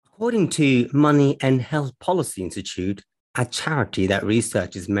According to Money and Health Policy Institute, a charity that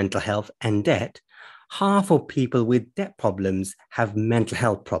researches mental health and debt, half of people with debt problems have mental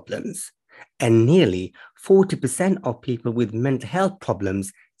health problems, and nearly 40% of people with mental health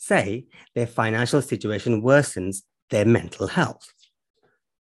problems say their financial situation worsens their mental health.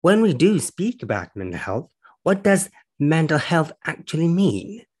 When we do speak about mental health, what does mental health actually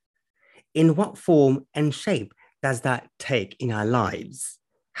mean? In what form and shape does that take in our lives?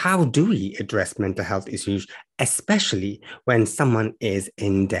 How do we address mental health issues, especially when someone is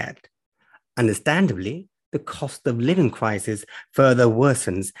in debt? Understandably, the cost of living crisis further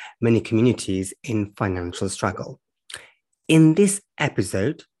worsens many communities in financial struggle. In this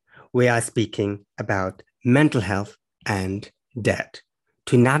episode, we are speaking about mental health and debt.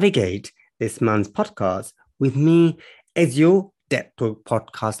 To navigate this month's podcast with me as your Debt Talk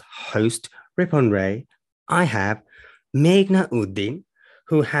podcast host, Ripon Ray, I have Meghna Uddin,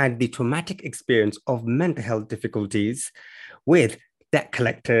 who had the traumatic experience of mental health difficulties with debt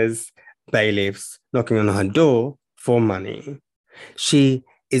collectors, bailiffs knocking on her door for money. She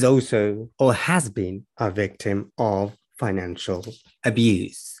is also or has been a victim of financial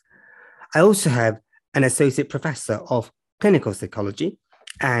abuse. I also have an associate professor of clinical psychology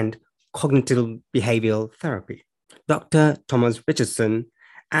and cognitive behavioral therapy, Dr. Thomas Richardson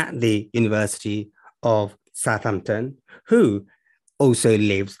at the University of Southampton, who also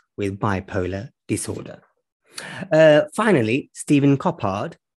lives with bipolar disorder. Finally, Steven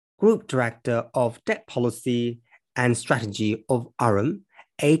Coppard, Group Director of Debt Policy and Strategy of Arum,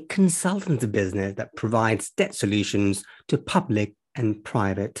 a consultancy business that provides debt solutions to public and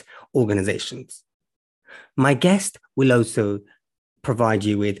private organizations. My guest will also provide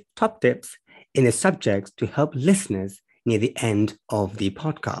you with top tips in the subjects to help listeners near the end of the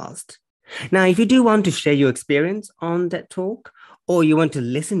podcast. Now, if you do want to share your experience on Debt Talk, or you want to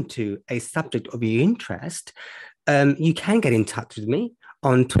listen to a subject of your interest, you can get in touch with me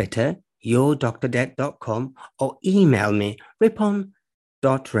on Twitter, yourdoctordebt.com, or email me,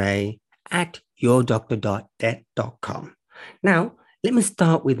 ripon.ray@yourdoctor.debt.com. Now, let me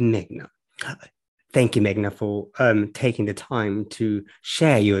start with Meghna. Thank you, Meghna, for taking the time to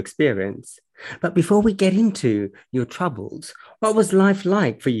share your experience. But before we get into your troubles, what was life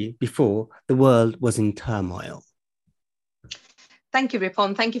like for you before the world was in turmoil? Thank you,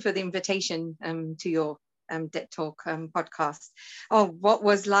 Ripon. Thank you for the invitation to your Debt Talk podcast. Oh, what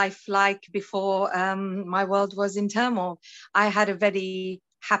was life like before my world was in turmoil? I had a very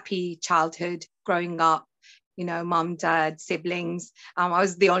happy childhood growing up. You know, mum, dad, siblings. I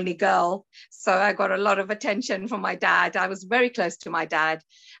was the only girl, so I got a lot of attention from my dad. I was very close to my dad,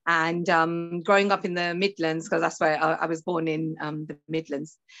 and growing up in the Midlands, because that's where I was born in the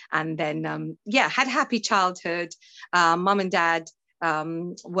Midlands, and then had a happy childhood. Mum and dad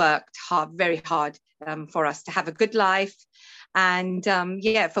worked hard, very hard, for us to have a good life, and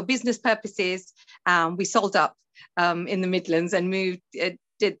for business purposes, we sold up in the Midlands and moved.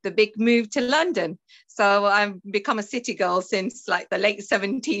 Did the big move to London. So I've become a city girl since like the late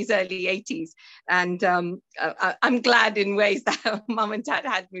 70s, early 80s. And I'm glad in ways that mum and dad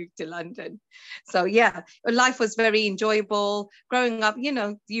had moved to London. So yeah, life was very enjoyable. Growing up, you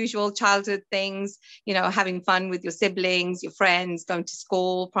know, the usual childhood things, you know, having fun with your siblings, your friends, going to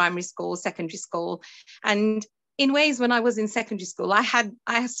school, primary school, secondary school. And in ways, when I was in secondary school, I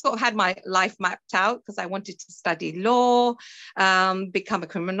sort of had my life mapped out because I wanted to study law, become a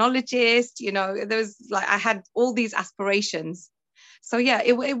criminologist. You know, I had all these aspirations. So yeah,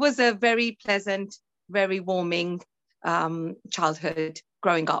 it was a very pleasant, very warming childhood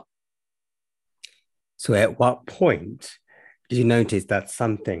growing up. So at what point did you notice that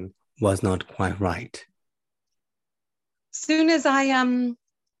something was not quite right? Soon as I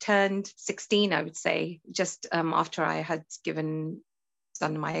turned 16, I would say, just after I had done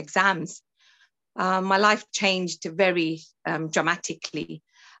my exams. My life changed very dramatically.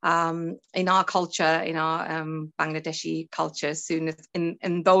 In our culture, in our Bangladeshi culture, as soon as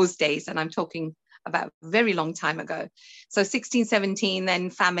in those days, and I'm talking about a very long time ago. So 16, 17, then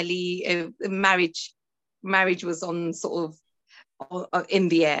family, marriage was on sort of in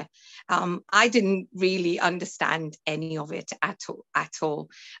the air. I didn't really understand any of it at all.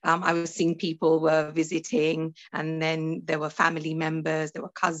 I was seeing people were visiting, and then there were family members, there were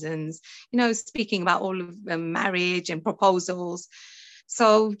cousins, you know, speaking about all of marriage and proposals.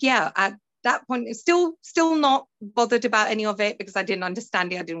 So yeah, at that point, still not bothered about any of it because I didn't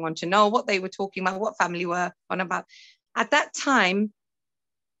understand it. I didn't want to know what they were talking about, what family were on about. At that time,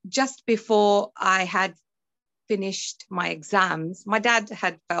 just before I had finished my exams, my dad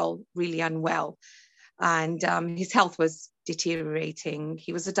had felt really unwell, and his health was deteriorating.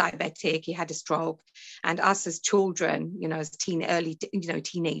 He was a diabetic, he had a stroke, and us as children, as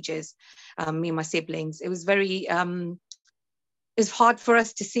teenagers, me and my siblings, it was very, it's hard for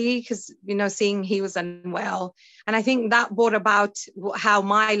us to see because, seeing he was unwell. And I think that brought about how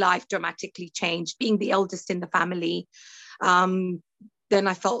my life dramatically changed, being the eldest in the family. Then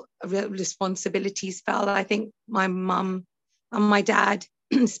I felt responsibilities fell. I think my mum and my dad,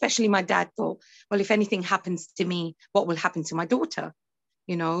 especially my dad, thought, well, if anything happens to me, what will happen to my daughter?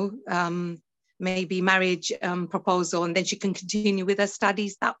 Maybe marriage proposal, and then she can continue with her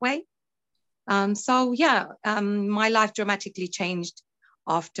studies that way. My life dramatically changed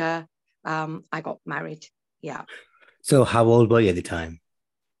after I got married. Yeah. So how old were you at the time?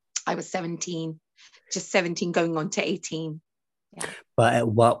 I was 17, just 17 going on to 18. Yeah. But at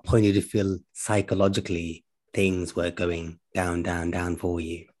what point did you feel psychologically things were going down, down, down for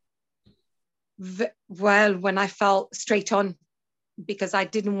you? Well, when I felt straight on, because I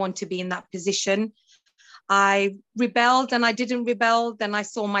didn't want to be in that position. I rebelled and I didn't rebel. Then I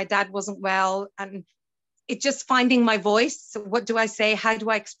saw my dad wasn't well, and it just finding my voice. So what do I say? How do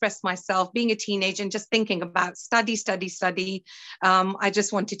I express myself? Being a teenager and just thinking about study. I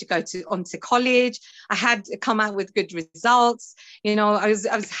just wanted to go on to college. I had come out with good results. I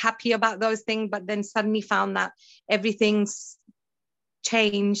was happy about those things, but then suddenly found that everything's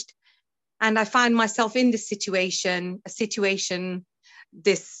changed. And I found myself in this situation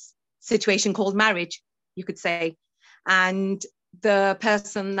called marriage, you could say. And the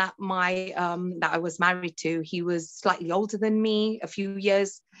person that I was married to, he was slightly older than me, a few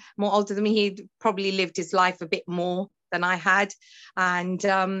years more older than me. He'd probably lived his life a bit more than I had. And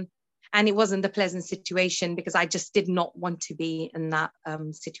it wasn't a pleasant situation because I just did not want to be in that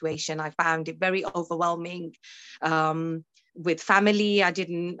situation. I found it very overwhelming. With family,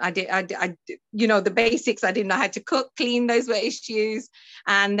 the basics, I didn't know how to cook, clean, those were issues.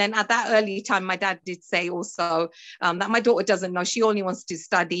 And then at that early time, my dad did say also that my daughter doesn't know, she only wants to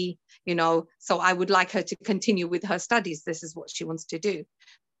study, so I would like her to continue with her studies. This is what she wants to do.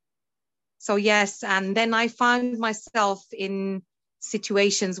 So yes, and then I found myself in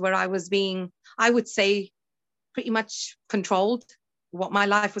situations where I was being, I would say, pretty much controlled what my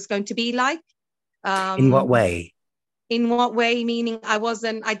life was going to be like. In what way? In what way? Meaning I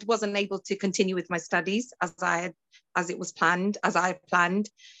wasn't able to continue with my studies as I planned.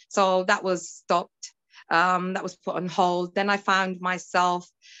 So that was stopped. That was put on hold. Then I found myself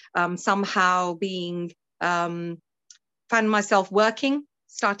somehow found myself working,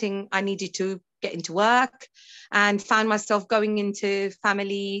 I needed to get into work, and found myself going into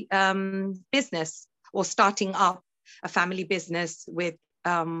family business, or starting up a family business with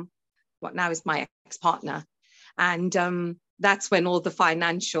what now is my ex-partner. And that's when all the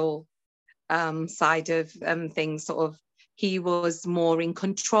financial side of things he was more in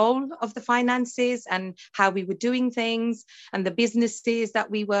control of the finances and how we were doing things, and the businesses that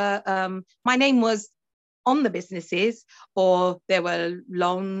we were, my name was on the businesses, or there were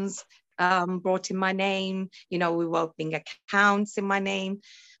loans brought in my name, we were opening accounts in my name,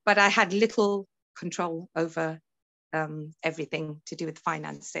 but I had little control over everything to do with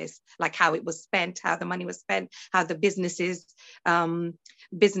finances, like how it was spent, how the money was spent, how the business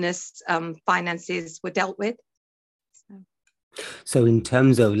finances were dealt with. So in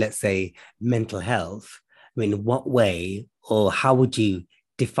terms of, let's say, mental health, what way or how would you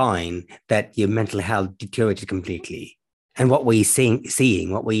define that your mental health deteriorated completely? And what were you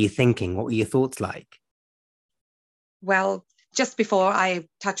seeing? What were you thinking? What were your thoughts like? Well, just before I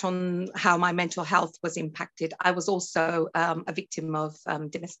touch on how my mental health was impacted, I was also a victim of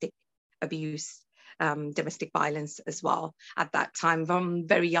domestic abuse, domestic violence as well at that time, from a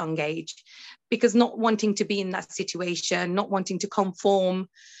very young age, because not wanting to be in that situation, not wanting to conform,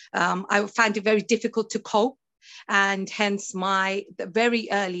 I found it very difficult to cope. And hence very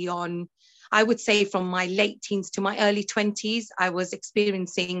early on, I would say from my late teens to my early 20s, I was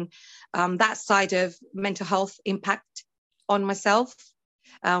experiencing that side of mental health impact on myself,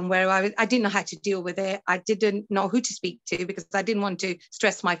 where I didn't know how to deal with it. I didn't know who to speak to because I didn't want to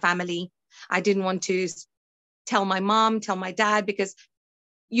stress my family. I didn't want to tell my mom, tell my dad, because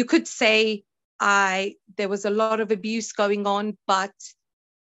you could say there was a lot of abuse going on, but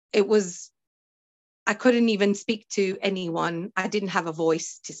I couldn't even speak to anyone. I didn't have a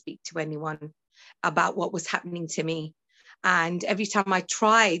voice to speak to anyone about what was happening to me. And every time I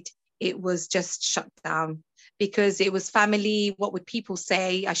tried, it was just shut down because it was family. What would people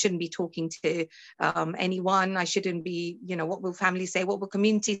say? I shouldn't be talking to anyone. I shouldn't be, what will family say? What will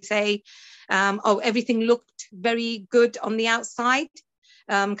community say? Everything looked very good on the outside.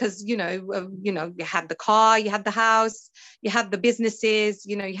 because you had the car, you had the house, you had the businesses,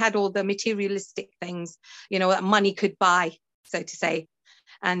 you had all the materialistic things, that money could buy, so to say.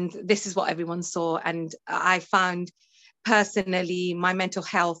 And this is what everyone saw. And I found personally my mental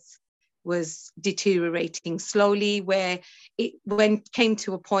health was deteriorating slowly, where it came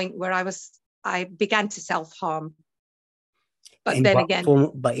to a point where I began to self-harm. But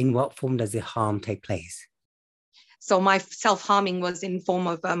in what form does the harm take place? So my self-harming was in form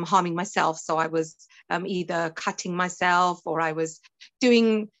of harming myself. So I was either cutting myself, or I was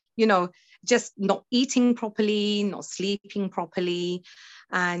doing, just not eating properly, not sleeping properly.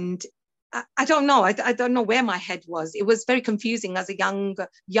 And I don't know. I don't know where my head was. It was very confusing as a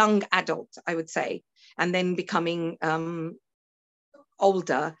young adult, I would say. And then becoming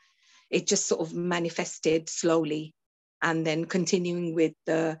older, it just sort of manifested slowly. And then continuing with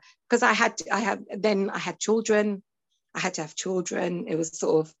because I had children. I had to have children. It was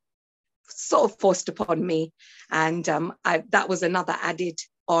sort of forced upon me. And that was another added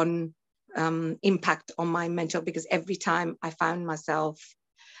on impact on my mental, because every time I found myself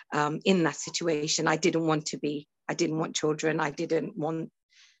in that situation, I didn't want to be. I didn't want children. I didn't want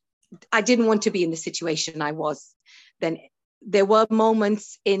to be in the situation I was. Then there were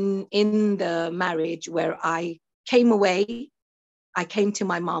moments in the marriage where I came away. I came to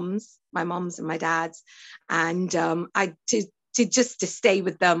my mum's and my dad's, and to stay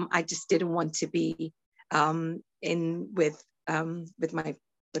with them. I just didn't want to be with my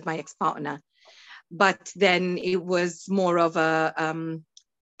ex-partner. But then it was more of a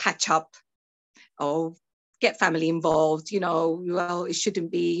catch up, or get family involved, well, it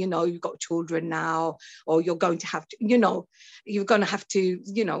shouldn't be, you've got children now, or you're going to have to, you're going to have to,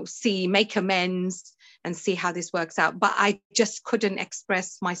 make amends and see how this works out. But I just couldn't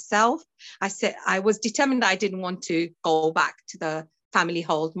express myself. I was determined that I didn't want to go back to the family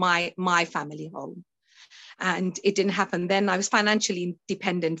home, my family home. And it didn't happen then. I was financially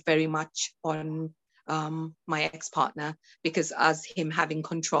dependent very much on my ex-partner, because as him having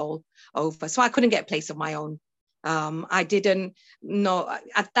control over, so I couldn't get a place of my own. I didn't know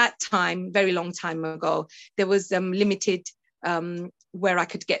at that time, very long time ago, there was limited where I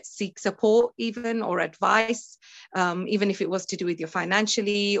could seek support even, or advice, even if it was to do with your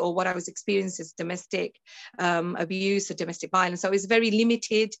financially, or what I was experiencing as domestic abuse or domestic violence. So it was very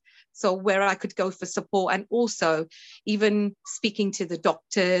limited. So where I could go for support, and also even speaking to the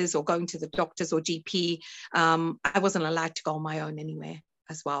doctors, or going to the doctors or GP, I wasn't allowed to go on my own anywhere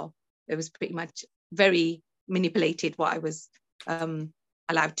as well. It was pretty much very manipulated what I was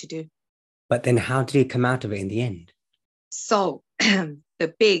allowed to do. But then how did you come out of it in the end? So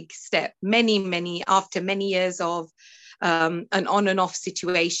the big step, after many years of an on and off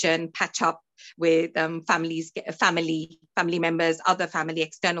situation, patch up with family members, other family,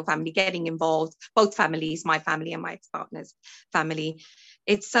 external family getting involved, both families, my family and my ex-partner's family.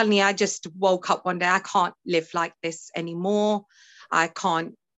 It's suddenly, I just woke up one day, I can't live like this anymore. I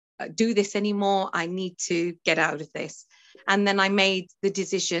can't do this anymore. I need to get out of this. And then I made the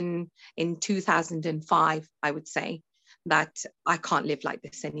decision in 2005, I would say, that I can't live like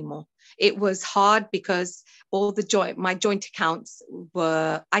this anymore. It was hard because all my joint accounts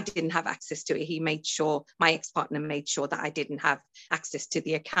I didn't have access to it. He made sure, my ex-partner made sure that I didn't have access to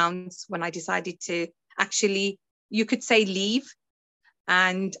the accounts when I decided to actually, you could say, leave.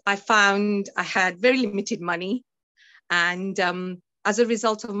 And I found I had very limited money. And as a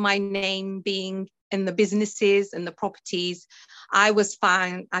result of my name being in the businesses and the properties, I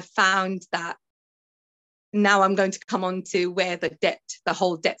found that now I'm going to come on to where the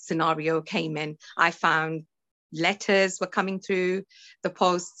whole debt scenario came in. I found letters were coming through the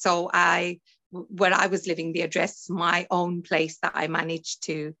post. So where I was living, the address, my own place that I managed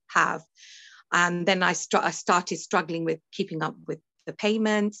to have. And then I started struggling with keeping up with the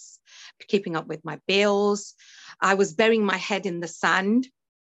payments, keeping up with my bills. I was burying my head in the sand,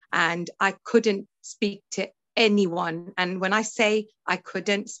 and I couldn't speak to anyone. And when I say I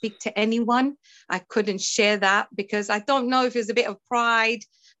couldn't speak to anyone, I couldn't share that, because I don't know if it was a bit of pride,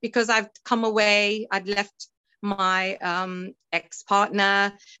 because I've come away, I'd left my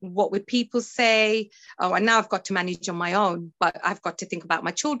ex-partner. What would people say? Oh, and now I've got to manage on my own, but I've got to think about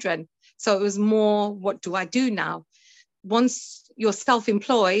my children. So it was more, what do I do now? Once you're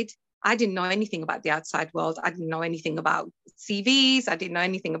self-employed, I didn't know anything about the outside world. I didn't know anything about CVs. I didn't know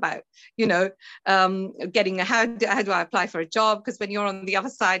anything about, getting how do I apply for a job? Because when you're on the other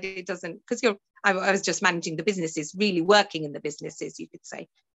side, it doesn't, because I was just managing the businesses, really working in the businesses, you could say,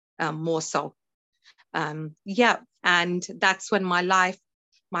 more so. And that's when my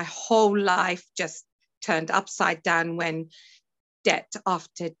whole life just turned upside down, when debt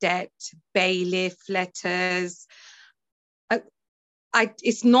after debt, bailiff letters.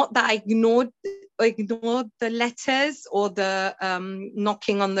 It's not that I ignored the letters or the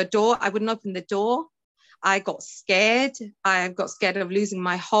knocking on the door. I wouldn't open the door. I got scared. I got scared of losing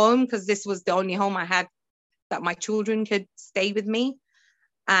my home because this was the only home I had that my children could stay with me.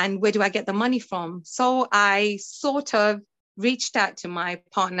 And where do I get the money from? So I sort of reached out to my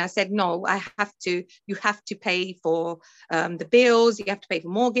partner. I said, no, you have to pay for the bills, you have to pay for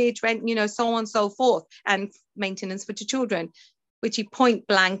mortgage, rent, so on and so forth, and maintenance for the children, which he point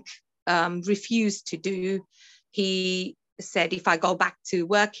blank refused to do. He said, if I go back to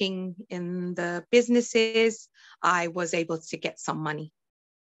working in the businesses, I was able to get some money.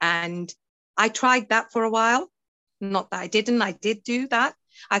 And I tried that for a while. Not that I didn't, I did do that.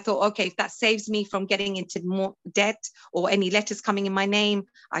 I thought, okay, if that saves me from getting into more debt or any letters coming in my name,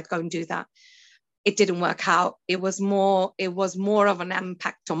 I'd go and do that. It didn't work out. It was more of an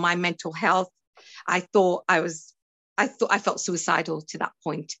impact on my mental health. I felt suicidal to that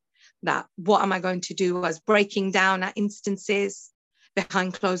point, that what am I going to do? I was breaking down at instances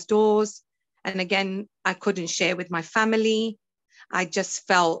behind closed doors. And again, I couldn't share with my family. I just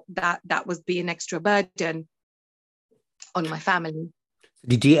felt that was being an extra burden on my family.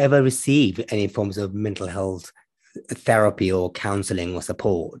 Did you ever receive any forms of mental health therapy or counseling or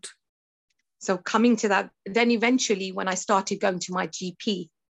support? So coming to that, then eventually when I started going to my GP,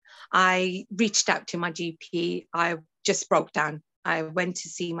 I reached out to my GP. I just broke down. I went to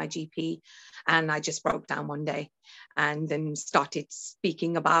see my GP and I just broke down one day and then started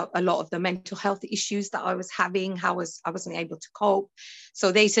speaking about a lot of the mental health issues that I was having, how I wasn't able to cope.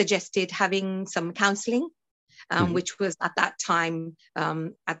 So they suggested having some counseling, which was at that time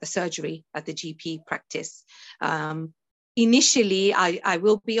at the surgery, at the GP practice. Initially, I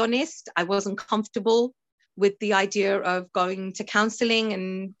will be honest, I wasn't comfortable with the idea of going to counseling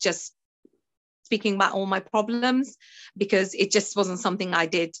and just speaking about all my problems, because it just wasn't something I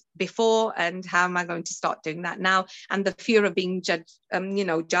did before. And how am I going to start doing that now? And the fear of being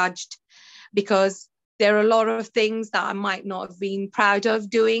judged, because there are a lot of things that I might not have been proud of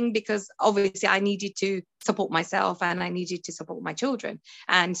doing, because obviously I needed to support myself and I needed to support my children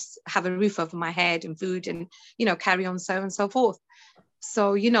and have a roof over my head and food and, carry on so on and so forth.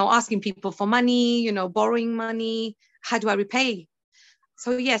 So, asking people for money, borrowing money, how do I repay?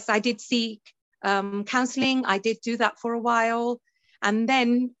 So yes, I did seek counseling. I did do that for a while. And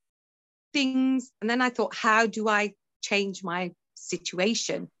then I thought, how do I change my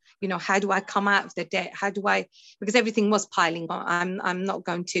situation? How do I come out of the debt? Because everything was piling on. I'm not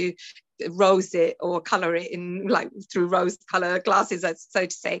going to rose it or color it in through rose color glasses, so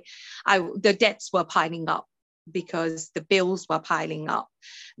to say. The debts were piling up because the bills were piling up.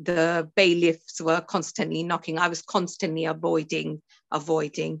 The bailiffs were constantly knocking. I was constantly avoiding.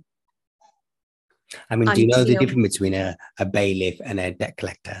 I mean, do you know the difference between a bailiff and a debt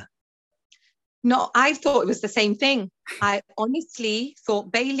collector? No, I thought it was the same thing. I honestly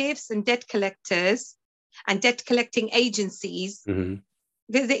thought bailiffs and debt collectors and debt collecting agencies,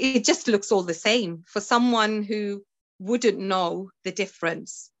 it just looks all the same. For someone who wouldn't know the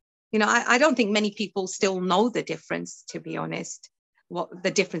difference, I don't think many people still know the difference, to be honest, what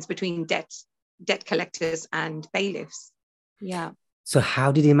the difference between debt collectors and bailiffs. Yeah. So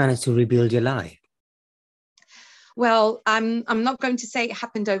how did you manage to rebuild your life? Well, I'm not going to say it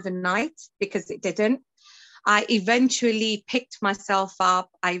happened overnight, because it didn't. I eventually picked myself up.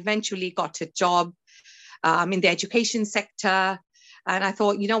 I eventually got a job in the education sector. And I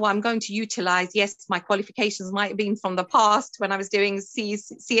thought, I'm going to utilize, yes, my qualifications might have been from the past when I was doing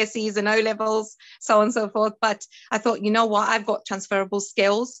CSEs and O-levels, so on and so forth. But I thought, I've got transferable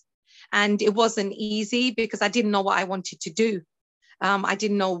skills. And it wasn't easy because I didn't know what I wanted to do. I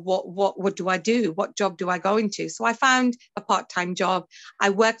didn't know what do I do? What job do I go into? So I found a part-time job.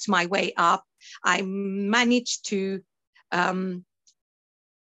 I worked my way up. I managed to, I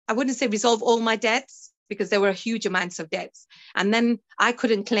wouldn't say resolve all my debts, because there were huge amounts of debts. And then I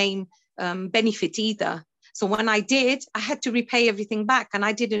couldn't claim benefit either. So when I did, I had to repay everything back. And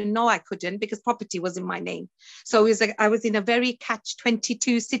I didn't know I couldn't, because property was in my name. So I was in a very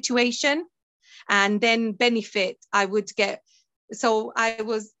catch-22 situation. And then benefit I would get. So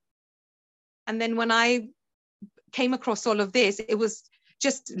and then when I came across all of this, it was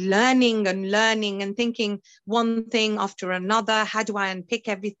just learning and thinking one thing after another. How do I unpick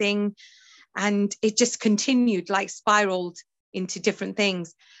everything? And it just continued, spiraled into different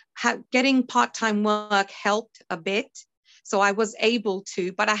things. Getting part-time work helped a bit, So I was able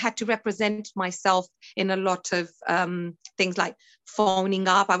to, but I had to represent myself in a lot of things like phoning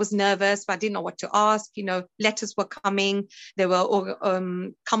up. I was nervous, but I didn't know what to ask. Letters were coming. There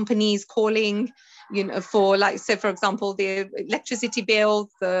were companies calling, for, like, say, for example, the electricity bill,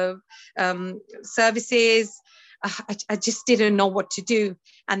 the services. I just didn't know what to do.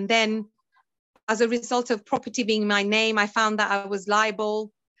 And then as a result of property being my name, I found that I was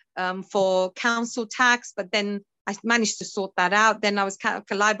liable for council tax, but then I managed to sort that out. Then I was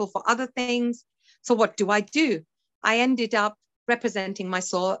liable for other things. So what do? I ended up representing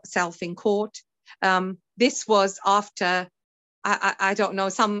myself in court. This was after, I don't know,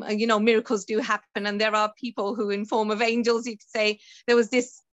 some, miracles do happen. And there are people who, in form of angels, you could say, there was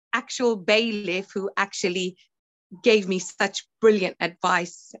this actual bailiff who actually gave me such brilliant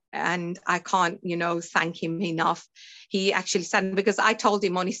advice, and I can't, thank him enough. He actually said, because I told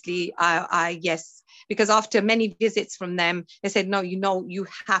him honestly, yes, because after many visits from them, they said, no, you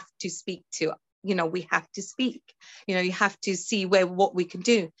have to speak to, we have to speak, you have to see what we can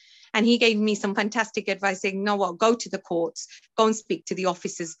do. And he gave me some fantastic advice, saying, no, well, go to the courts, go and speak to the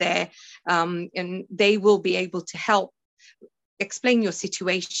officers there, and they will be able to help explain your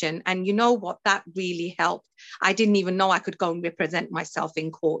situation. And you know what, that really helped. I didn't even know I could go and represent myself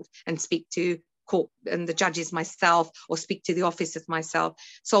in court and speak to court and the judges myself, or speak to the officers myself.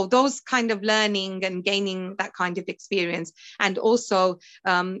 So those kind of learning and gaining that kind of experience, and also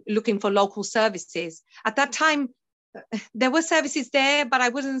looking for local services. At that time, there were services there, but I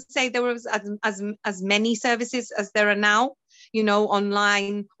wouldn't say there was as many services as there are now,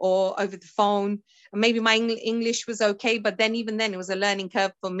 online or over the phone. Maybe my English was okay, but then even then it was a learning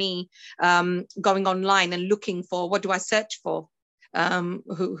curve for me, going online and looking for, what do I search for?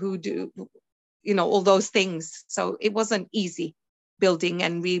 Who do, all those things. So it wasn't easy building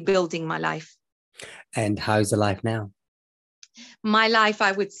and rebuilding my life. And how's the life now? My life,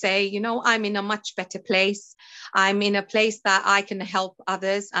 I would say, I'm in a much better place. I'm in a place that I can help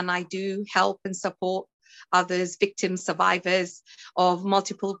others, and I do help and support others, victims, survivors of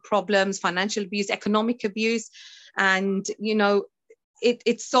multiple problems, financial abuse, economic abuse. And,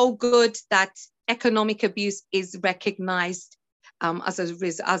 it's so good that economic abuse is recognized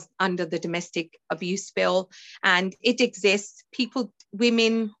as under the domestic abuse bill, and it exists.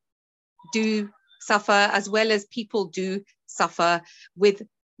 Women do suffer, as well as people do suffer with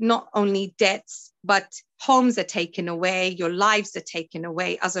not only debts, but homes are taken away, your lives are taken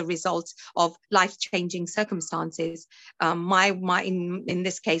away as a result of life-changing circumstances. In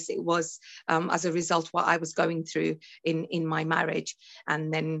this case, it was as a result of what I was going through in my marriage,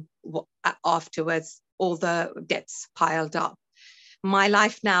 and then afterwards, all the debts piled up. My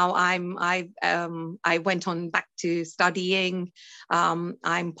life now, I went on back to studying.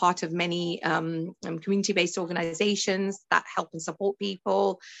 I'm part of many community-based organizations that help and support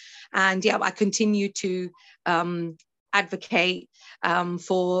people. And I continue to advocate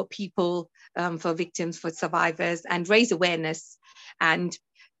for people, for victims, for survivors, and raise awareness. And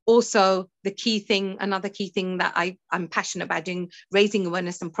also another key thing that I'm passionate about doing, raising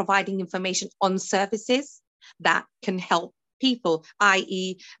awareness and providing information on services that can help people,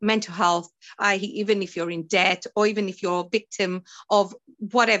 i.e. mental health, i.e. even if you're in debt, or even if you're a victim of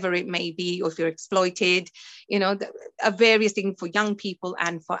whatever it may be, or if you're exploited, various things for young people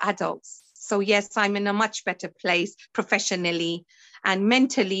and for adults. So yes, I'm in a much better place professionally, and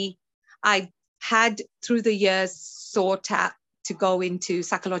mentally. I've had through the years sought out to go into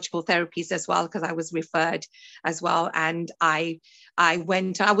psychological therapies as well, because I was referred as well. And I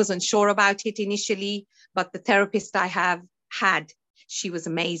wasn't sure about it initially, but the therapist I have had, she was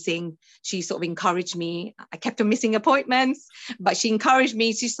amazing. She sort of encouraged me. I kept on missing appointments, but she encouraged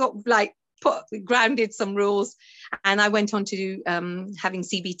me. She sort of like grounded some rules, and I went on to having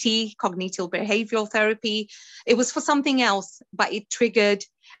CBT, cognitive behavioral therapy. It was for something else, but it triggered,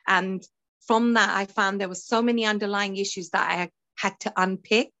 and from that I found there were so many underlying issues that I had to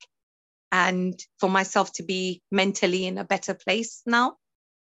unpick, and for myself to be mentally in a better place now.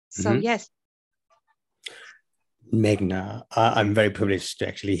 So yes. Meghna, I'm very privileged to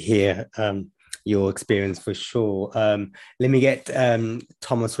actually hear your experience for sure. Let me get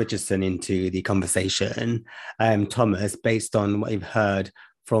Thomas Richardson into the conversation. Thomas, based on what you've heard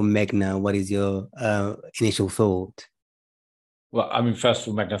from Meghna, what is your initial thought? Well, first of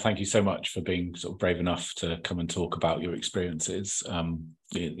all, Meghna, thank you so much for being sort of brave enough to come and talk about your experiences.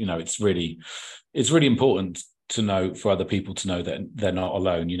 It's really important to know, for other people to know, that they're not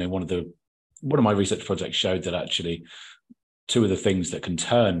alone. One of my research projects showed that actually two of the things that can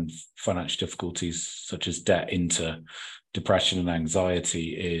turn financial difficulties such as debt into depression and anxiety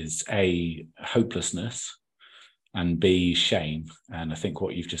is hopelessness, and B, shame. And I think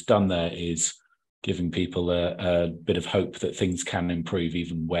what you've just done there is giving people a bit of hope that things can improve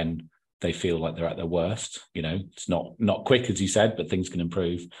even when they feel like they're at their worst. You know, it's not quick, as you said, but things can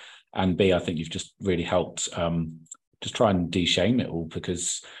improve. And B, I think you've just really helped just try and de-shame it all,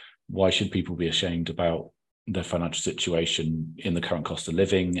 because why should people be ashamed about their financial situation in the current cost of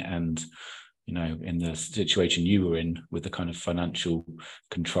living and, you know, in the situation you were in with the kind of financial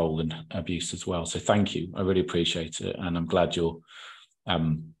control and abuse as well. So thank you. I really appreciate it. And I'm glad you're,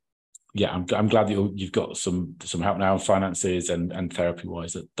 I'm glad that you've got some help now in finances and therapy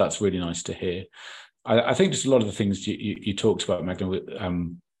wise. That's really nice to hear. I think just a lot of the things you talked about,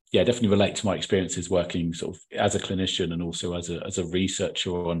 Meghna, definitely relate to my experiences working sort of as a clinician and also as a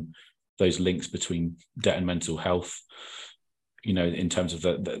researcher on those links between debt and mental health, you know, in terms of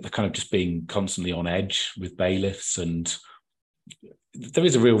the kind of just being constantly on edge with bailiffs. And there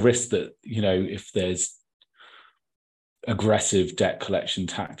is a real risk that, you know, if there's aggressive debt collection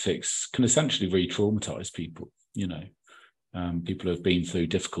tactics, can essentially re-traumatize people, you know. People who have been through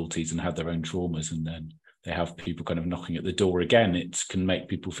difficulties and had their own traumas, and then they have people kind of knocking at the door again. It can make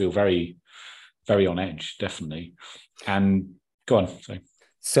people feel very, very on edge, definitely. And go on.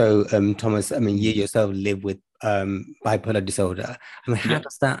 So, Thomas, I mean, you yourself live with bipolar disorder. I mean, how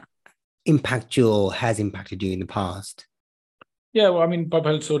does that impact you or has impacted you in the past? Yeah, well, I mean,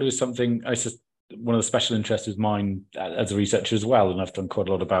 bipolar disorder is something, it's just one of the special interests of mine as a researcher as well. And I've done quite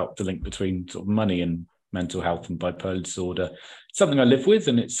a lot about the link between sort of money and mental health and bipolar disorder. It's something I live with,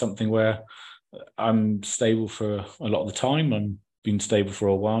 and it's something where I'm stable for a lot of the time. I'm been stable for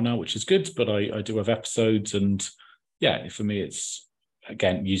a while now, which is good, but I do have episodes. And yeah, for me, it's,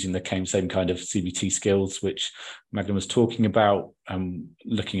 again, using the same kind of CBT skills, which Meghna was talking about,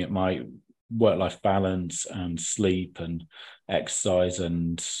 looking at my work-life balance and sleep and exercise,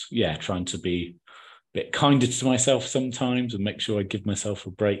 and yeah, trying to be a bit kinder to myself sometimes and make sure I give myself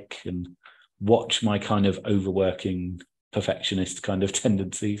a break and watch my kind of overworking perfectionist kind of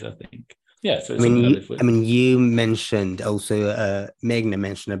tendencies, I think. Yeah, so it's something I live with. I mean, you mentioned also, Meghna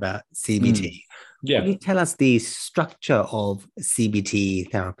mentioned about CBT. Yeah. Can you tell us the structure of CBT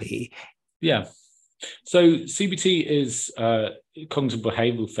therapy? Yeah. So CBT is cognitive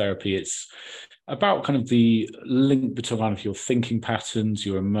behavioral therapy. It's about kind of the link between your thinking patterns,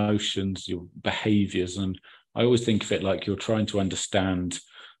 your emotions, your behaviors. And I always think of it like you're trying to understand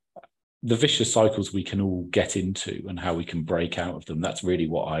the vicious cycles we can all get into and how we can break out of them. That's really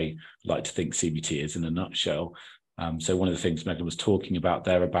what I like to think CBT is in a nutshell. So one of the things Meghna was talking about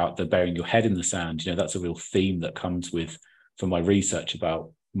there about the burying your head in the sand, you know, that's a real theme that comes with, from my research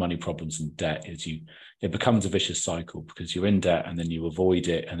about money problems and debt, is it becomes a vicious cycle because you're in debt and then you avoid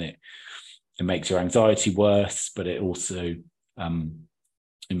it, and it makes your anxiety worse, but it also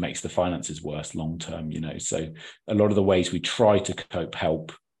it makes the finances worse long term, you know. So a lot of the ways we try to cope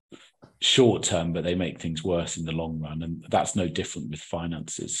help short term, but they make things worse in the long run, and that's no different with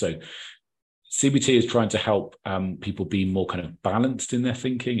finances. So CBT is trying to help people be more kind of balanced in their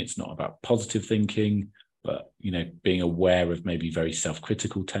thinking. It's not about positive thinking, but, you know, being aware of maybe very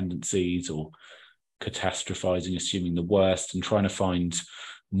self-critical tendencies or catastrophizing, assuming the worst, and trying to find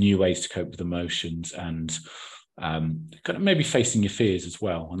new ways to cope with emotions, and kind of maybe facing your fears as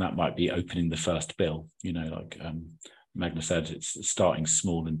well. And that might be opening the first bill, you know, like Meghna said, it's starting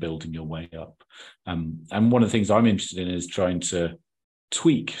small and building your way up. And one of the things I'm interested in is trying to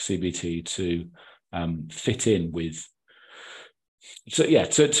tweak CBT to fit in with, to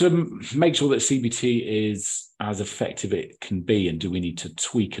make sure that CBT is as effective it can be, and do we need to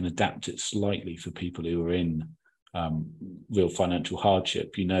tweak and adapt it slightly for people who are in real financial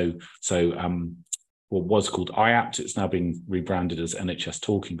hardship, you know. So what was called IAPT, it's now being rebranded as NHS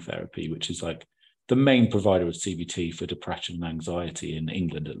Talking Therapy, which is like the main provider of CBT for depression and anxiety in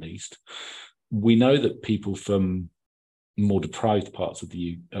England, at least. We know that people from more deprived parts of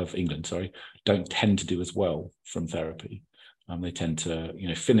England, don't tend to do as well from therapy. They tend to, you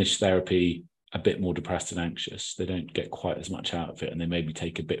know, finish therapy a bit more depressed and anxious. They don't get quite as much out of it, and they maybe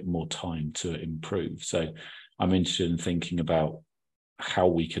take a bit more time to improve. So I'm interested in thinking about how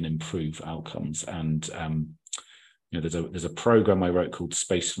we can improve outcomes. And you know, there's a program I wrote called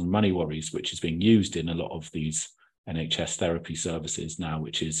Space for Money Worries, which is being used in a lot of these NHS therapy services now,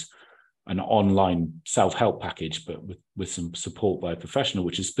 which is an online self-help package, but with some support by a professional,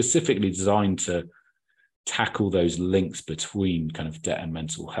 which is specifically designed to tackle those links between kind of debt and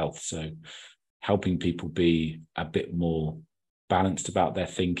mental health. So helping people be a bit more balanced about their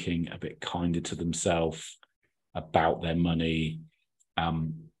thinking, a bit kinder to themselves about their money,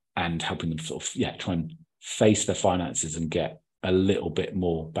 and helping them sort of, try and face their finances and get a little bit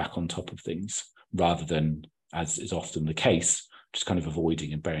more back on top of things, rather than as is often the case, just kind of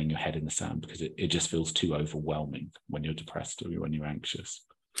avoiding and burying your head in the sand, because it just feels too overwhelming when you're depressed or when you're anxious.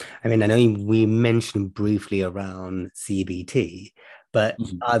 I mean, I know we mentioned briefly around CBT, but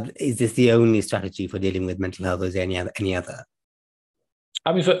is this the only strategy for dealing with mental health, or is there any other?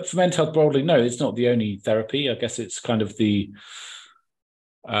 I mean, for mental health broadly, no, it's not the only therapy. I guess it's kind of the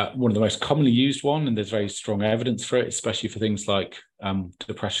one of the most commonly used one, and there's very strong evidence for it, especially for things like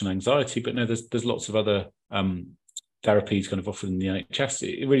depression, anxiety. But no, there's lots of other therapies kind of offered in the NHS.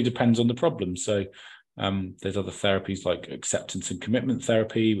 It really depends on the problem. So there's other therapies like acceptance and commitment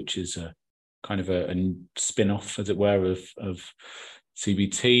therapy, which is a kind of a spin-off, as it were, of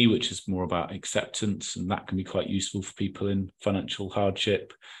CBT, which is more about acceptance, and that can be quite useful for people in financial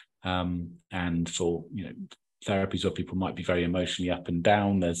hardship, and for therapies where people might be very emotionally up and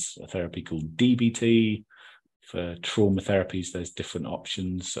down. There's a therapy called DBT. For trauma therapies, there's different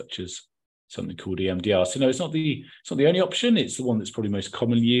options, such as something called EMDR. So no, it's not the only option. It's the one that's probably most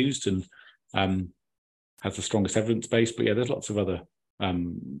commonly used and has the strongest evidence base. But yeah, there's lots of other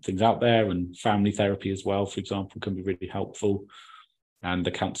things out there, and family therapy as well, for example, can be really helpful, and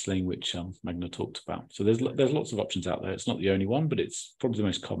the counselling, which Meghna talked about. So there's lots of options out there. It's not the only one, but it's probably the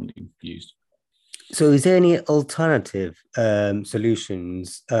most commonly used. So is there any alternative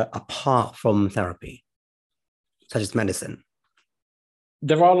solutions apart from therapy, such as medicine?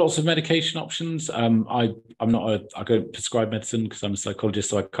 There are lots of medication options. I don't prescribe medicine because I'm a psychologist,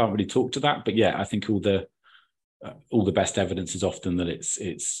 so I can't really talk to that. But yeah, I think all the best evidence is often that it's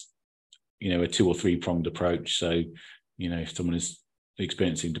a 2 or 3 pronged approach. So if someone is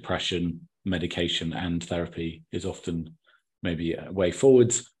experiencing depression, medication and therapy is often maybe a way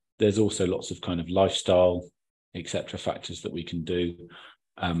forwards. There's also lots of kind of lifestyle, etc. factors that we can do.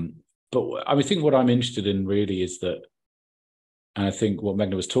 But I think what I'm interested in really is that, and I think what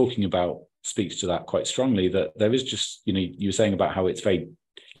Meghna was talking about speaks to that quite strongly, that there is just, you were saying about how you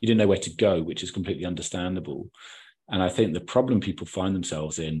didn't know where to go, which is completely understandable. And I think the problem people find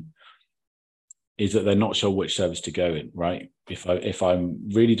themselves in is that they're not sure which service to go in, right? If I'm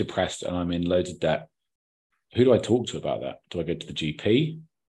really depressed and I'm in loads of debt, who do I talk to about that? Do I go to the GP?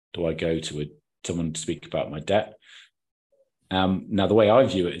 Do I go to someone to speak about my debt? Now, the way I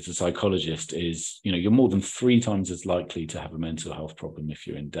view it as a psychologist is, you're more than 3 times as likely to have a mental health problem if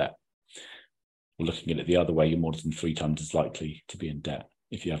you're in debt. Or looking at it the other way, you're more than 3 times as likely to be in debt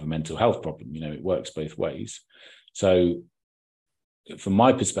if you have a mental health problem. It works both ways. So from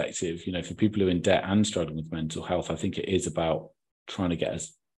my perspective, for people who are in debt and struggling with mental health, I think it is about trying to get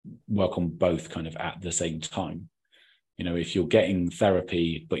us work on both kind of at the same time. If you're getting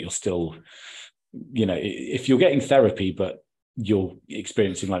therapy, but you're still, if you're getting therapy, but you're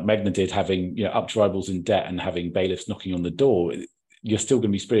experiencing, like Meghna did, having up to eyeballs in debt and having bailiffs knocking on the door, you're still going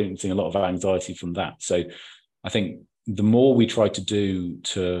to be experiencing a lot of anxiety from that. So I think the more we try to do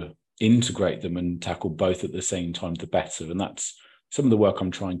to integrate them and tackle both at the same time, the better. And that's some of the work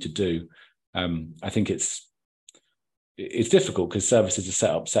I'm trying to do. I think it's difficult because services are set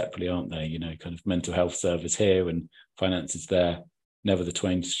up separately, aren't they? Kind of mental health service here and finances there. Never the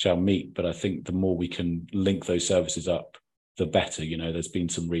twain shall meet. But I think the more we can link those services up, the better. There's been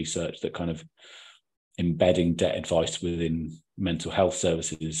some research that kind of embedding debt advice within mental health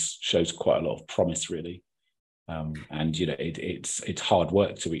services shows quite a lot of promise, really. And it's hard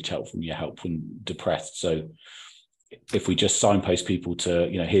work to reach out from your help when depressed. So if we just signpost people to,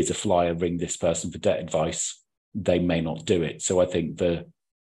 here's a flyer, ring this person for debt advice, they may not do it. So I think the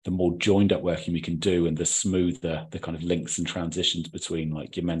more joined up working we can do, and the smoother the kind of links and transitions between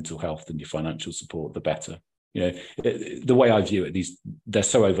like your mental health and your financial support, the better. The way I view it, they're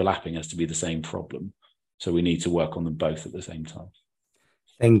so overlapping as to be the same problem. So we need to work on them both at the same time.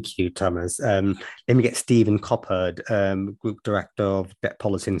 Thank you, Thomas. Let me get Steven Coppard, Group Director of Debt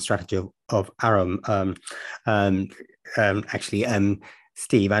Policy and Strategy of Arum.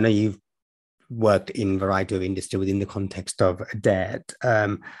 Steve, I know you've worked in a variety of industry within the context of debt.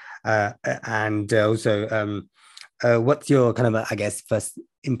 And also, what's your kind of, first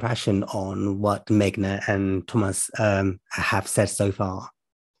impression on what Meghna and Thomas have said so far?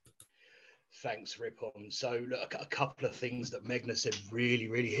 Thanks, Ripon. So, look, a couple of things that Meghna said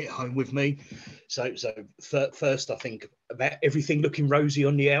really hit home with me. So first, I think about everything looking rosy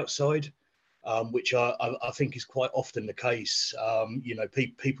on the outside, which I think is quite often the case.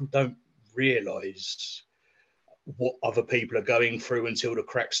 People don't realise what other people are going through until the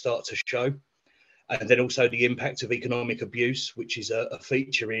cracks start to show. And then also the impact of economic abuse, which is a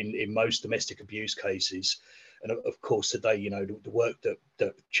feature in most domestic abuse cases. And of course, today, you know, the work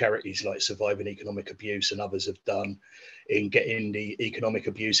that charities like Surviving Economic Abuse and others have done in getting the economic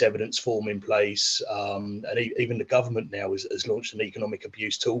abuse evidence form in place. And even the government now has launched an economic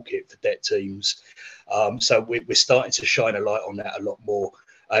abuse toolkit for debt teams. So we're starting to shine a light on that a lot more.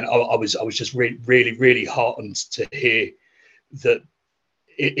 And I was just really heartened to hear that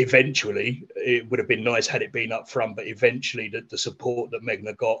eventually, it would have been nice had it been up front, but eventually the support that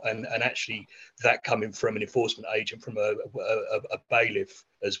Meghna got, and actually that coming from an enforcement agent, from a bailiff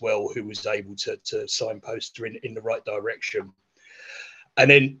as well, who was able to signpost her in the right direction. And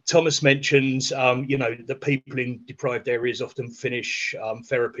then Thomas mentions, you know, that people in deprived areas often finish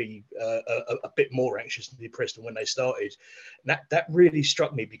therapy a bit more anxious and depressed than when they started. And that really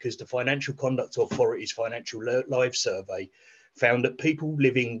struck me, because the Financial Conduct Authority's Financial Lives Survey found that people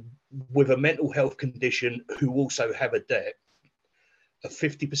living with a mental health condition who also have a debt are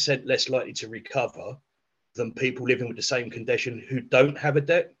 50% less likely to recover than people living with the same condition who don't have a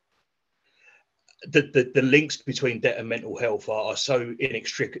debt. The links between debt and mental health are so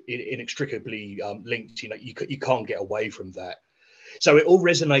inextricably linked. You know, you can't get away from that. So it all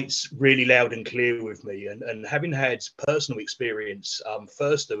resonates really loud and clear with me. And having had personal experience,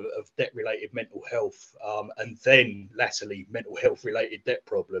 first of debt-related mental health, and then latterly mental health-related debt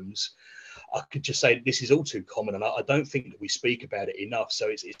problems, I could just say this is all too common, and I don't think that we speak about it enough. So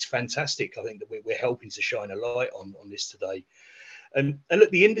it's fantastic. I think that we're helping to shine a light on this today. And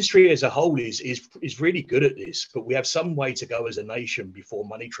look, the industry as a whole is really good at this, but we have some way to go as a nation before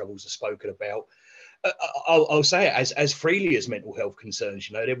money troubles are spoken about. I'll say it as freely as mental health concerns.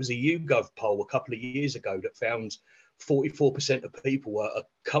 You know, there was a YouGov poll a couple of years ago that found 44% of people are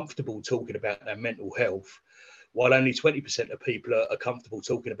comfortable talking about their mental health, while only 20% of people are comfortable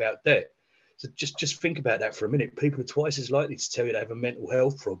talking about debt. So just think about that for a minute. People are twice as likely to tell you they have a mental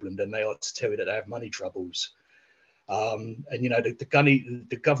health problem than they are to tell you that they have money troubles. And, you know,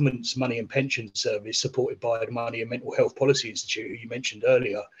 the government's Money and Pension Service, supported by the Money and Mental Health Policy Institute, who you mentioned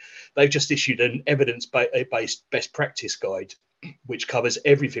earlier, they've just issued an evidence-based best practice guide, which covers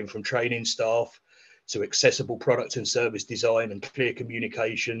everything from training staff to accessible product and service design and clear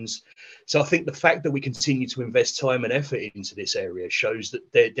communications. So I think the fact that we continue to invest time and effort into this area shows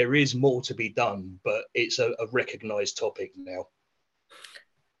that there is more to be done, but it's a recognised topic now.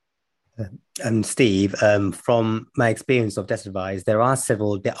 Steve, from my experience of debt advice, there are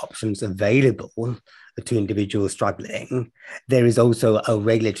several debt options available to individuals struggling. There is also a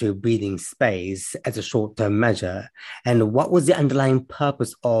regulatory breathing space as a short-term measure. And what was the underlying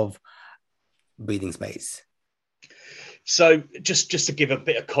purpose of breathing space? So just to give a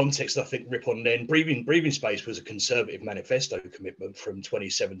bit of context, I think, Ripon, then breathing space was a Conservative manifesto commitment from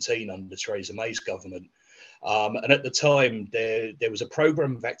 2017 under Theresa May's government. And at the time, there was a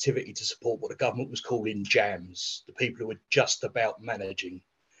programme of activity to support what the government was calling JAMS, the people who were just about managing.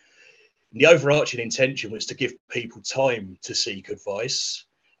 And the overarching intention was to give people time to seek advice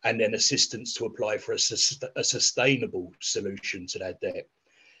and then assistance to apply for a sustainable solution to their debt.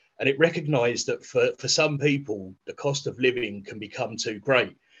 And it recognised that for some people, the cost of living can become too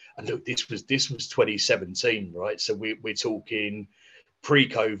great. And look, this was 2017, right? So we're talking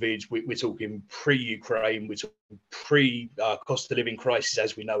pre-COVID, we're talking pre-Ukraine, we're talking pre-cost of living crisis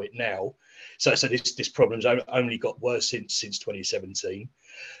as we know it now. So this problem's only got worse since 2017.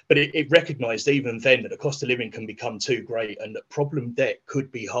 But it recognised even then that the cost of living can become too great and that problem debt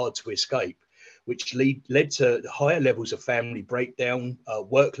could be hard to escape, which led to higher levels of family breakdown,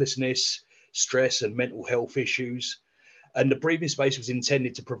 worklessness, stress and mental health issues. And the breathing space was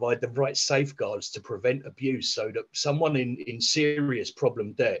intended to provide the right safeguards to prevent abuse so that someone in serious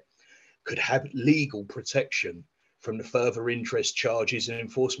problem debt could have legal protection from the further interest charges and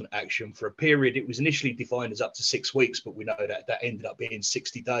enforcement action for a period. It was initially defined as up to 6 weeks, but we know that ended up being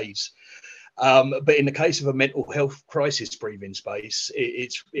 60 days. But in the case of a mental health crisis breathing space,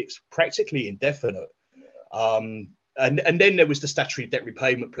 it's practically indefinite. And then there was the statutory debt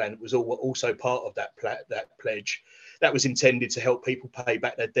repayment plan that was also part of that pledge. That was intended to help people pay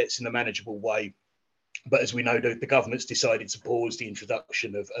back their debts in a manageable way. But as we know, the government's decided to pause the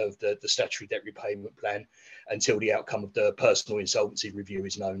introduction of the statutory debt repayment plan until the outcome of the personal insolvency review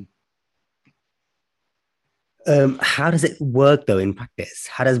is known. How does it work, though, in practice?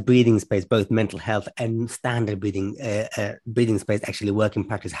 How does breathing space, both mental health and standard breathing space, actually work in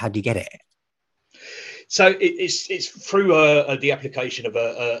practice? How do you get it? So it's through the application of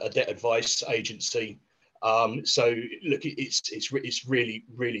a debt advice agency. So look, it's really,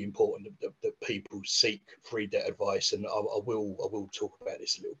 really important that people seek free debt advice, and I will talk about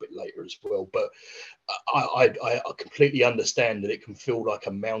this a little bit later as well. But I completely understand that it can feel like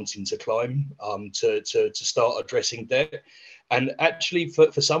a mountain to climb to start addressing debt, and actually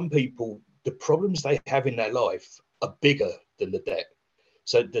for some people the problems they have in their life are bigger than the debt.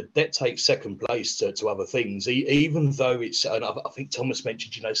 So the debt takes second place to other things, even though it's, and I think Thomas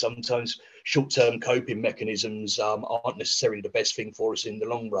mentioned, you know, sometimes short-term coping mechanisms aren't necessarily the best thing for us in the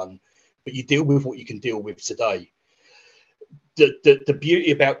long run, but you deal with what you can deal with today. The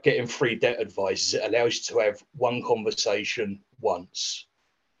beauty about getting free debt advice is it allows you to have one conversation once,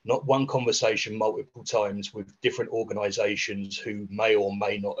 not one conversation multiple times with different organisations who may or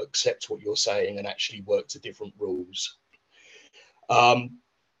may not accept what you're saying and actually work to different rules.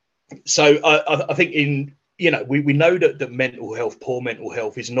 So I think we know that mental health, poor mental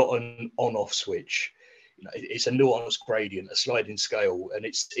health, is not an on-off switch. You know, it's a nuanced gradient, a sliding scale, and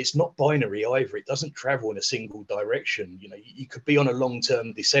it's not binary either. It doesn't travel in a single direction. You know, you could be on a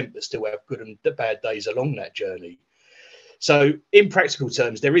long-term descent but still have good and bad days along that journey. So in practical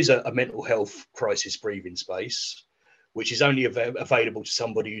terms, there is a mental health crisis breathing space, which is only available to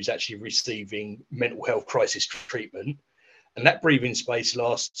somebody who's actually receiving mental health crisis treatment. And that breathing space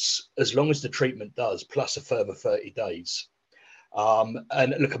lasts as long as the treatment does, plus a further 30 days.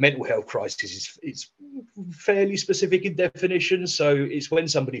 And look, a mental health crisis is fairly specific in definition. So it's when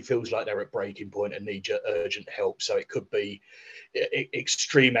somebody feels like they're at breaking point and need urgent help. So it could be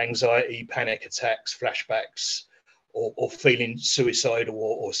extreme anxiety, panic attacks, flashbacks, or feeling suicidal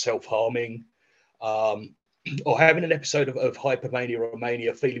or self-harming, or having an episode of hypomania or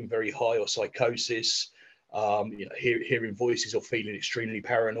mania, feeling very high, or psychosis. Hearing voices or feeling extremely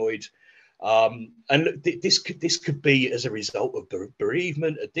paranoid, and look, this could be as a result of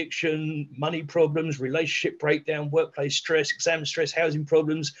bereavement, addiction, money problems, relationship breakdown, workplace stress, exam stress, housing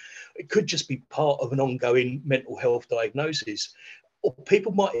problems. It could just be part of an ongoing mental health diagnosis, or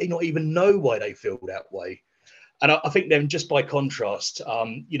people might not even know why they feel that way. And I think then, just by contrast,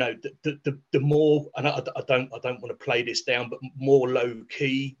 the more, and I don't want to play this down, but more low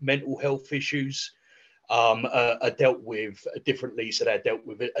key mental health issues are dealt with differently. So they're dealt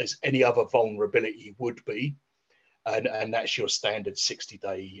with it as any other vulnerability would be, and that's your standard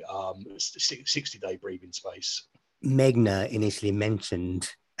 60-day breathing space. Meghna initially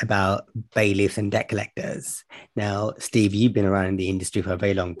mentioned about bailiffs and debt collectors. Now, Steve, you've been around in the industry for a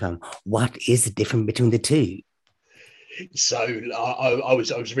very long time. What is the difference between the two? So I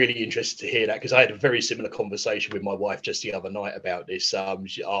was really interested to hear that, because I had a very similar conversation with my wife just the other night about this. I'm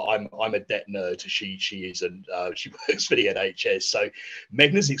a debt nerd. She isn't. She works for the NHS. So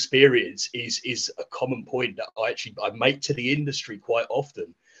Meghna's experience is a common point that I make to the industry quite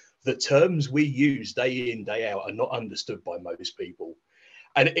often. The terms we use day in, day out are not understood by most people.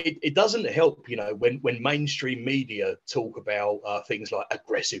 And it doesn't help, when mainstream media talk about things like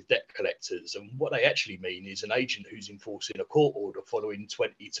aggressive debt collectors, and what they actually mean is an agent who's enforcing a court order following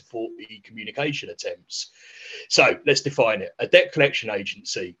 20 to 40 communication attempts. So let's define it. A debt collection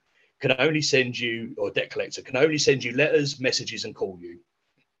agency can only send you, or debt collector can only send you letters, messages, and call you.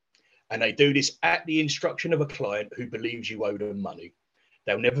 And they do this at the instruction of a client who believes you owe them money.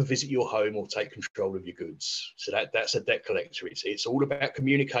 They'll never visit your home or take control of your goods. So that's a debt collector. It's all about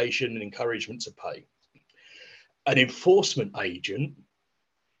communication and encouragement to pay. An enforcement agent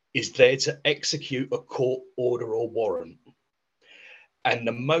is there to execute a court order or warrant. And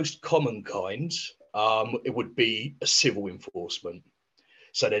the most common kind, it would be a civil enforcement.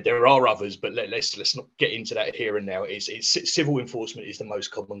 So there are others, but let's not get into that here and now. It's civil enforcement is the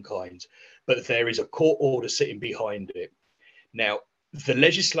most common kind, but there is a court order sitting behind it. Now, the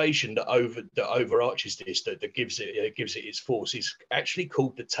legislation that overarches this, that gives it its force, is actually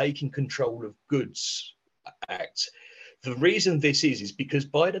called the Taking Control of Goods Act. The reason this is because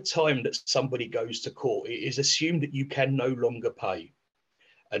by the time that somebody goes to court, it is assumed that you can no longer pay.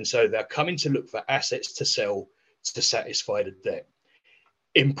 And so they're coming to look for assets to sell to satisfy the debt.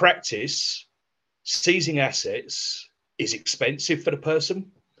 In practice, seizing assets is expensive for the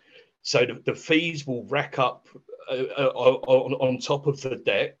person. So the fees will rack up on top of the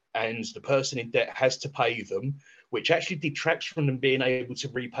debt, and the person in debt has to pay them, which actually detracts from them being able to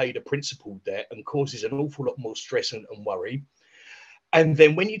repay the principal debt and causes an awful lot more stress and worry. And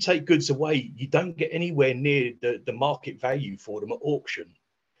then when you take goods away, you don't get anywhere near the market value for them at auction.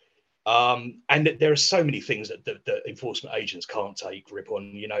 And there are so many things that enforcement agents can't take grip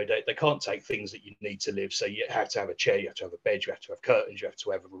on. You know, they can't take things that you need to live. So you have to have a chair, you have to have a bed, you have to have curtains, you have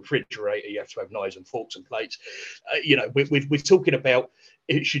to have a refrigerator, you have to have knives and forks and plates. You know, we're talking about,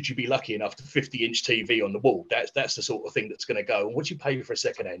 should you be lucky enough to 50-inch TV on the wall? That's the sort of thing that's going to go. And what do you pay for a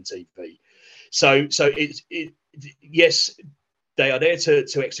second-hand TV? So yes, they are there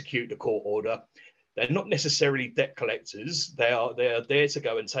to execute the court order. They're not necessarily debt collectors. They are there to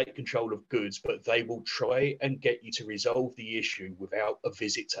go and take control of goods, but they will try and get you to resolve the issue without a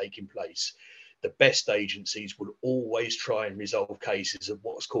visit taking place. The best agencies will always try and resolve cases at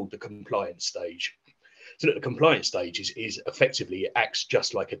what's called the compliance stage. So that the compliance stage is effectively, it acts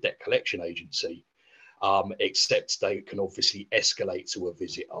just like a debt collection agency, except they can obviously escalate to a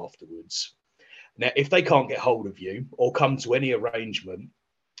visit afterwards. Now, if they can't get hold of you or come to any arrangement,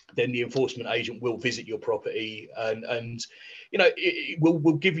 then the enforcement agent will visit your property and you know, it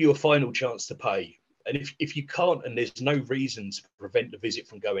will give you a final chance to pay. And if you can't, and there's no reason to prevent the visit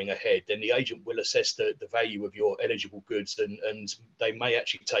from going ahead, then the agent will assess the value of your eligible goods and they may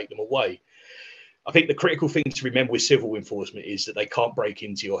actually take them away. I think the critical thing to remember with civil enforcement is that they can't break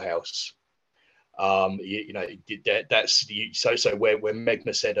into your house. You know, that's so where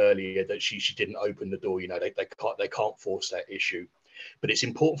Meghna said earlier that she didn't open the door, you know, they can't force that issue. But it's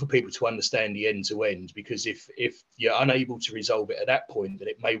important for people to understand the end to end, because if you're unable to resolve it at that point, then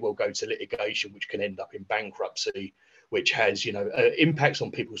it may well go to litigation, which can end up in bankruptcy, which has, you know, impacts on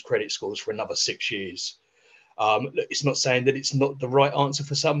people's credit scores for another 6 years. It's not saying that it's not the right answer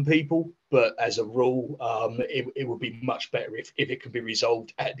for some people, but as a rule, it would be much better if it can be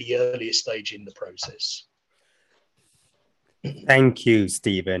resolved at the earliest stage in the process. Thank you,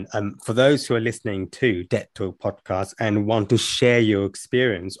 Steven. For those who are listening to Debt Talk podcast and want to share your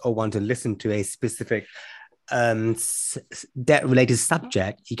experience or want to listen to a specific debt-related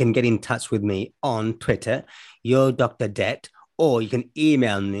subject, you can get in touch with me on Twitter, Your Dr. Debt, or you can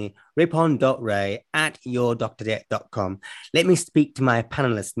email me, ripon.ray@yourdrdebt.com. Let me speak to my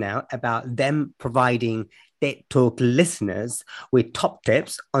panelists now about them providing Debt Talk listeners with top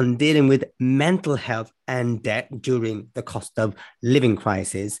tips on dealing with mental health and debt during the cost of living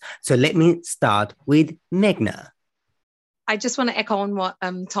crisis. So let me start with Meghna. I just want to echo on what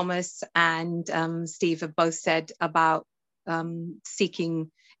Thomas and Steve have both said about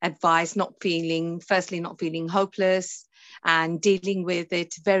seeking advice, not feeling hopeless and dealing with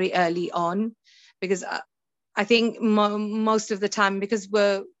it very early on, because I think most of the time, because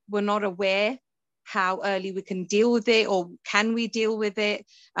we're not aware how early we can deal with it, or can we deal with it,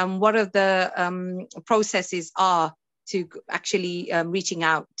 and what are the processes are to actually reaching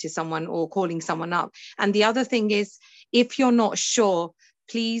out to someone or calling someone up. And the other thing is, if you're not sure,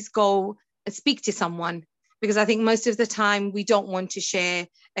 please go and speak to someone, because I think most of the time we don't want to share,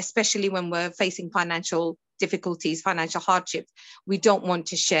 especially when we're facing financial difficulties, financial hardships. We don't want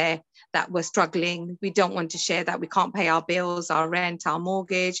to share that we're struggling. We don't want to share that we can't pay our bills, our rent, our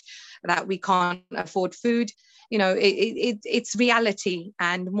mortgage, that we can't afford food. You know, it's reality.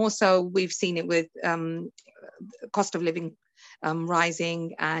 And more so, we've seen it with cost of living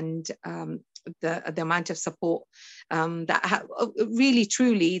rising and the amount of support that really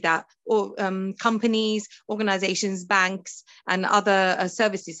truly that companies, organizations, banks and other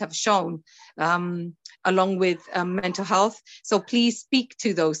services have shown along with mental health. So please speak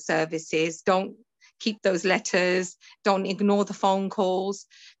to those services. Don't keep those letters. Don't ignore the phone calls,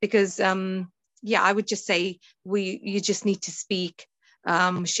 because yeah, I would just say you just need to speak,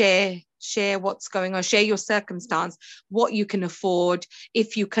 share what's going on, share your circumstance, what you can afford,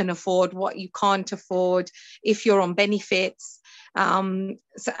 if you can afford, what you can't afford, if you're on benefits. And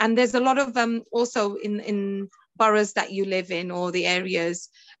there's a lot of also in boroughs that you live in, or the areas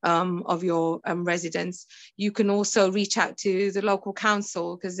of your residence, you can also reach out to the local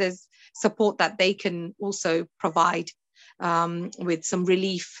council, because there's support that they can also provide with some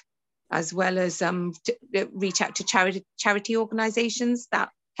relief, as well as reach out to charity organizations that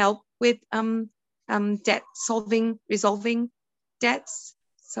help with debt resolving debts.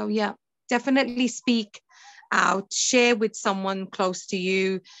 So yeah, definitely speak out, share with someone close to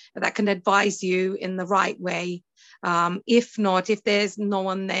you that can advise you in the right way. If not, if there's no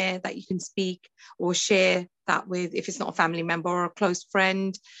one there that you can speak or share that with, if it's not a family member or a close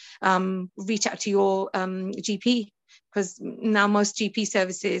friend, reach out to your GP, because now most GP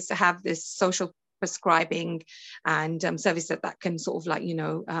services have this social prescribing and service that can sort of like, you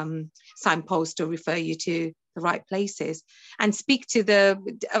know, signpost or refer you to the right places. And speak to the,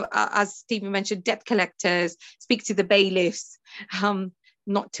 as Stephen mentioned, debt collectors, speak to the bailiffs,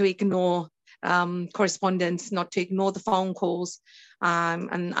 not to ignore correspondence, not to ignore the phone calls.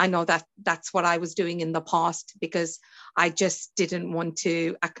 And I know that that's what I was doing in the past, because I just didn't want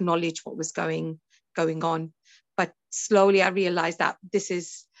to acknowledge what was going on. But slowly I realized that this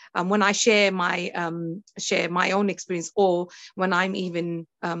is when I share my own experience, or when I'm even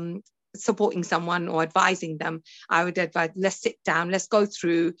supporting someone or advising them, I would advise, let's sit down, let's go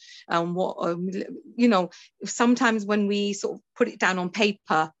through what, sometimes when we sort of put it down on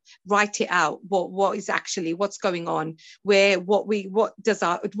paper, write it out, what is actually, what's going on, what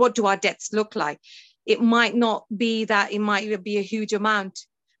do our debts look like? It might not be that, it might be a huge amount,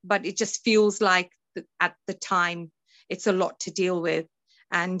 but it just feels like at the time it's a lot to deal with.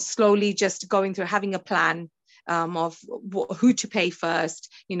 And slowly just going through, having a plan of who to pay first,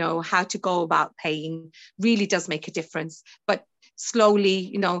 how to go about paying, really does make a difference. But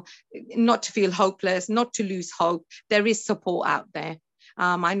slowly, not to feel hopeless, not to lose hope. There is support out there.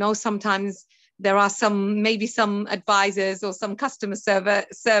 I know sometimes there are maybe some advisors or some customer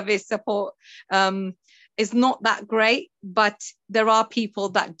service support is not that great, but there are people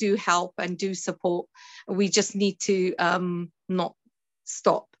that do help and do support. We just need to not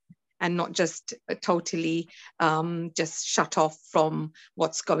stop and not just totally just shut off from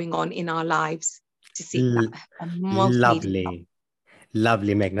what's going on in our lives to see that.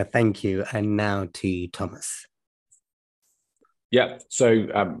 Lovely, Meghna, thank you. And now to Thomas. Yeah, so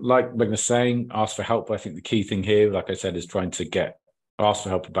like Meghna's saying, ask for help. I think the key thing here, like I said, is trying to ask for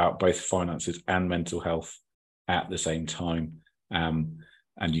help about both finances and mental health at the same time. And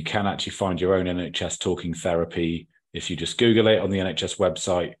you can actually find your own NHS talking therapy. If you just Google it on the NHS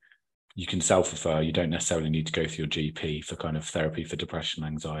website, you can self-refer. You don't necessarily need to go through your GP for kind of therapy for depression,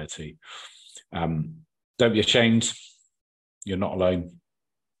 anxiety. Don't be ashamed. You're not alone.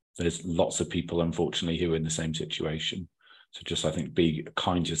 There's lots of people, unfortunately, who are in the same situation. So just, I think, be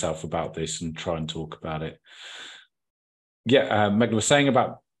kind to yourself about this and try and talk about it. Yeah, Meghna was saying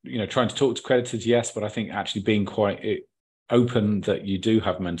about, trying to talk to creditors, yes, but I think actually being quite open that you do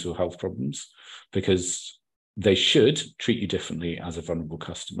have mental health problems, because they should treat you differently as a vulnerable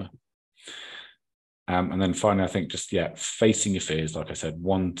customer. And then finally, I think just, facing your fears, like I said,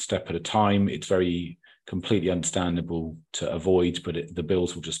 one step at a time. It's very completely understandable to avoid, but the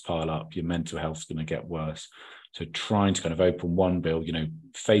bills will just pile up. Your mental health is going to get worse. So trying to kind of open one bill,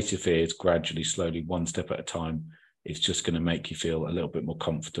 face your fears gradually, slowly, one step at a time. It's just going to make you feel a little bit more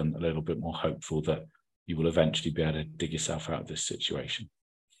confident, a little bit more hopeful that you will eventually be able to dig yourself out of this situation.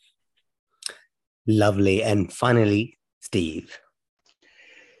 Lovely. And finally, Steve.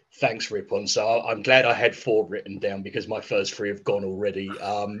 Thanks, Ripon. So I'm glad I had 4 written down, because my first 3 have gone already.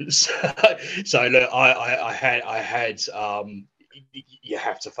 So look, I had you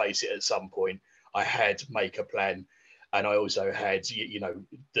have to face it at some point. I had make a plan, and I also had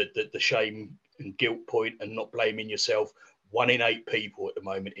the shame and guilt point and not blaming yourself. 1 in 8 people at the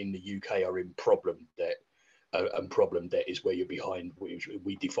moment in the UK are in problem debt. And problem debt is where you're behind.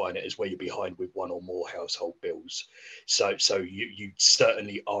 We define it as where you're behind with 1 or more household bills. So you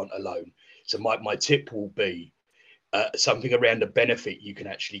certainly aren't alone. So my tip will be something around the benefit you can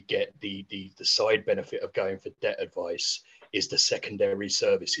actually get. The side benefit of going for debt advice is the secondary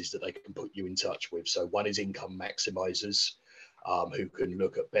services that they can put you in touch with. So one is income maximizers, who can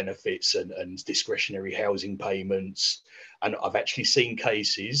look at benefits and discretionary housing payments. And I've actually seen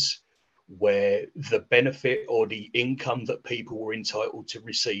cases where the benefit or the income that people were entitled to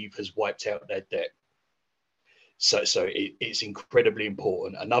receive has wiped out their debt. So it's incredibly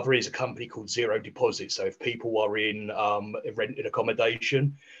important. Another is a company called Zero Deposit. So if people are in rented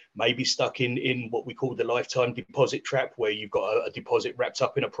accommodation, maybe stuck in what we call the lifetime deposit trap, where you've got a deposit wrapped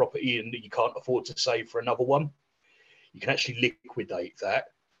up in a property and you can't afford to save for another one, you can actually liquidate that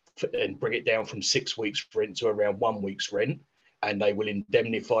and bring it down from 6 weeks rent to around 1 week's rent, and they will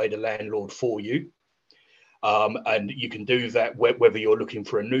indemnify the landlord for you. And you can do that whether you're looking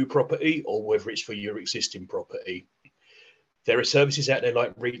for a new property or whether it's for your existing property. There are services out there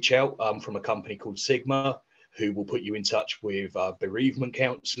like Reach Out from a company called Sigma, who will put you in touch with bereavement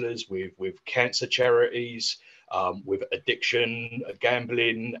counsellors, with cancer charities, with addiction,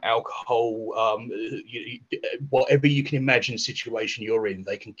 gambling, alcohol, whatever you can imagine situation you're in,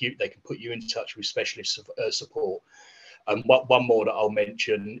 they can put you in touch with specialist support. And one more that I'll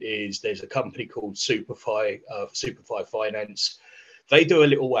mention is there's a company called Superfy Finance. They do a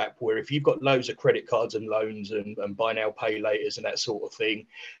little app where if you've got loads of credit cards and loans and buy now, pay laters and that sort of thing,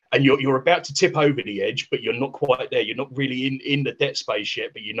 and you're about to tip over the edge, but you're not quite there, you're not really in the debt space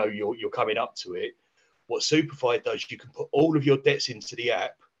yet, but you're coming up to it. What Superfy does, you can put all of your debts into the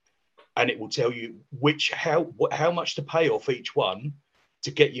app, and it will tell you how much to pay off each one,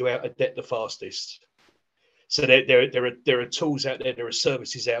 to get you out of debt the fastest. So there are tools out there, there are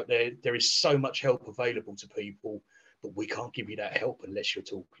services out there, there is so much help available to people, but we can't give you that help unless you're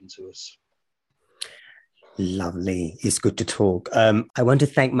talking to us. Lovely. It's good to talk. I want to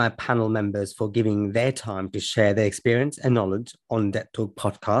thank my panel members for giving their time to share their experience and knowledge on Debt Talk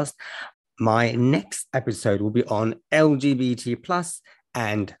podcast. My next episode will be on LGBT plus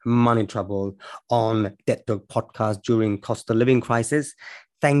and money trouble on Debt Talk podcast during cost of living crisis.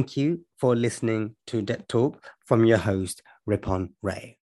 Thank you for listening to Debt Talk from your host, Ripon Ray.